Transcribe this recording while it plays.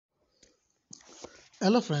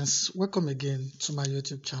Hello friends, welcome again to my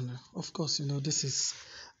YouTube channel. Of course, this is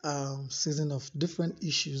season of different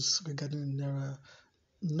issues regarding Naira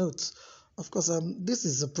notes. Of course, this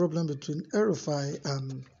is a problem between El-rufai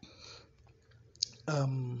and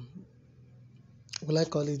will I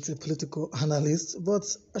call it a political analyst, but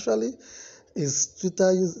actually his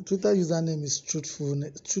Twitter username is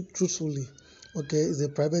truthfully. Okay, he's a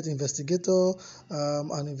private investigator,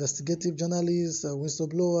 an investigative journalist, a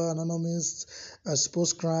whistleblower, anonymous,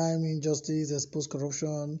 expose crime, injustice, expose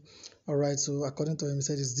corruption. All right, so according to him, he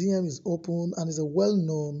said his DM is open and is a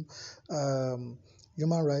well-known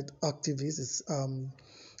human rights activist. Is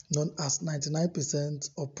known as 99%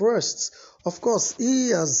 oppressed. Of course,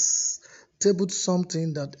 he has tabled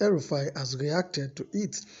something that El-rufai has reacted to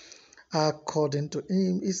it. According to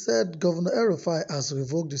him, he said Governor El-rufai has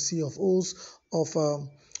revoked the CFOs of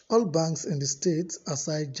all banks in the state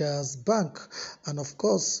aside Jazz Bank. And of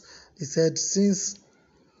course, he said since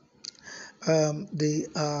they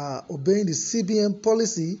are obeying the CBN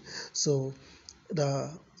policy, so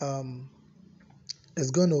the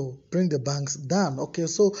is going to bring the banks down. Okay,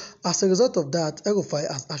 so as a result of that, El-rufai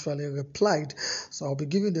has actually replied. So I'll be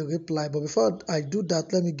giving the reply. But before I do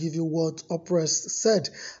that, let me give you what Oppress said.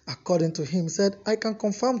 According to him, he said, I can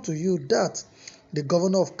confirm to you that the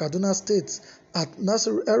governor of Kaduna State, at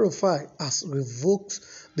Nasir El-rufai, has revoked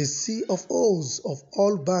the CFOs of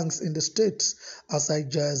all banks in the state aside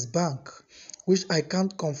Jazz Bank, which I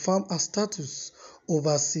can't confirm as status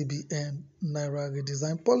over CBN Naira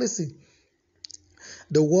redesign policy.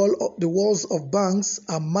 The walls of banks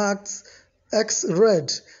are marked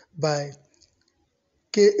X-red by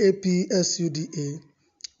KAPSUDA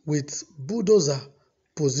with bulldozer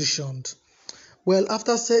positioned. Well,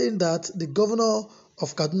 after saying that, the governor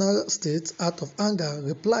of Kaduna State, out of anger,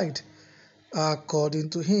 replied. According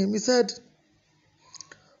to him, he said,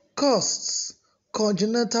 costs,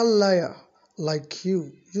 congenital liar like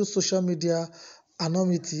you use social media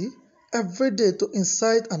anonymity every day to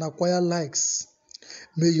incite and acquire likes.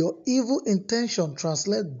 May your evil intention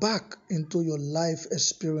translate back into your life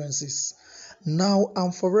experiences, now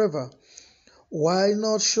and forever. Why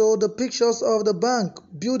not show the pictures of the bank,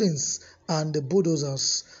 buildings, and the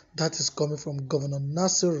bulldozers? That is coming from Governor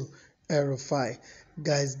Nasir El-rufai.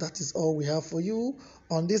 Guys, that is all we have for you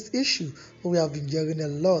on this issue. We have been hearing a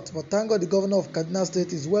lot, but thank God the governor of Kaduna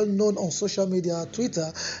State is well known on social media,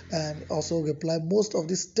 Twitter, and also reply most of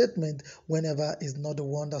this statement whenever he's not the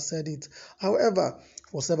one that said it. However,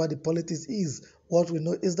 whatever the politics is, what we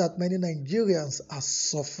know is that many Nigerians are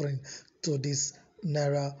suffering to this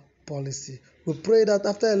Naira policy. We pray that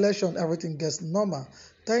after election, everything gets normal.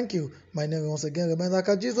 Thank you. My name is once again Remain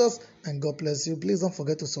Jesus, and God bless you. Please don't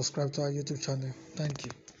forget to subscribe to our YouTube channel. Thank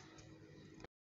you.